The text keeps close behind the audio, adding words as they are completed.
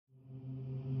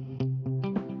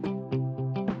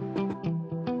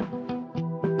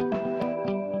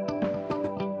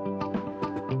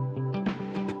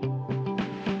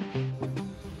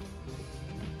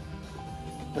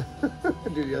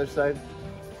do the other side.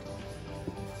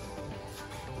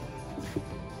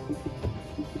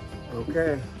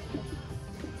 Okay.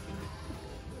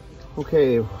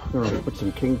 Okay, I'm gonna put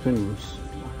some kingpin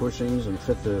bushings and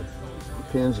fit the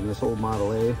pins in this old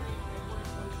Model A.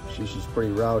 She's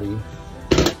pretty rowdy.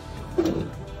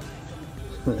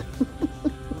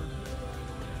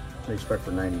 I expect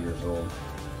for 90 years old.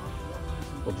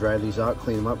 We'll dry these out,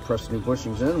 clean them up, press the new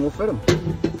bushings in, and we'll fit them.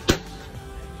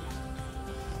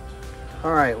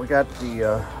 All right, we got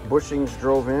the bushings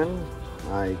drove in.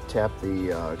 I tapped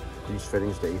the grease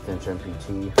fittings to 1/8 inch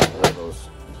MPT. One of those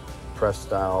press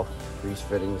style grease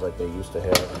fittings like they used to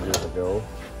have years ago.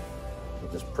 You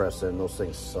just press in, those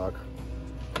things suck.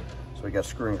 So we got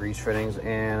screw and grease fittings,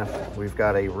 and we've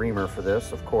got a reamer for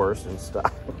this, of course, in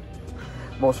stock.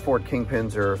 Most Ford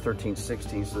Kingpins are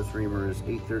 13/16, so this reamer is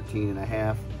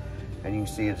 8/13.5, and you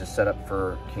can see it's just set up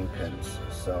for Kingpins,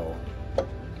 so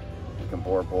you can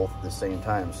bore both at the same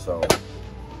time. So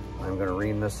I'm gonna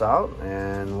ream this out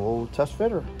and we'll test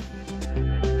fit her.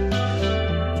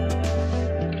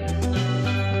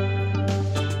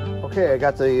 Okay, I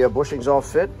got the bushings all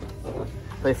fit.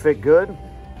 They fit good.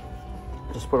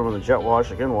 Just put them in the jet wash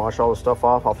again, wash all the stuff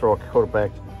off. I'll throw a coat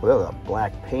of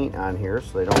black paint on here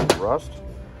so they don't rust.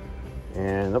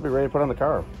 And they'll be ready to put on the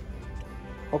car.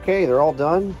 Okay, they're all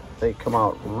done. They come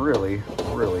out really,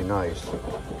 really nice.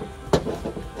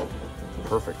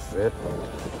 Perfect fit.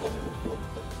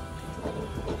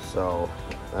 So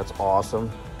that's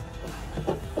awesome.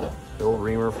 The old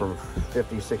reamer from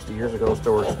 50, 60 years ago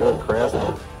still works good,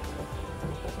 Craftsman.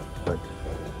 But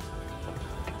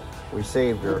we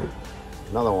saved her.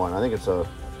 Another one, I think it's a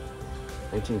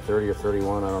 1930 or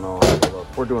 31, I don't know.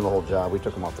 We're doing the whole job. We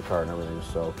took them off the car and everything,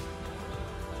 so.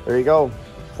 There you go,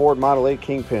 Ford Model 8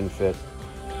 Kingpin fit.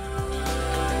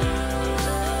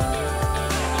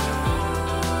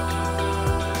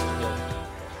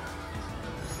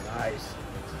 Nice.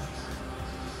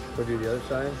 We'll do the other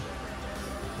side.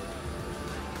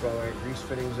 Throw away grease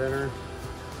fittings in her.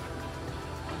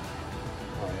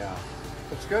 Oh yeah,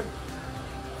 looks good.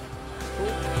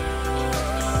 Cool.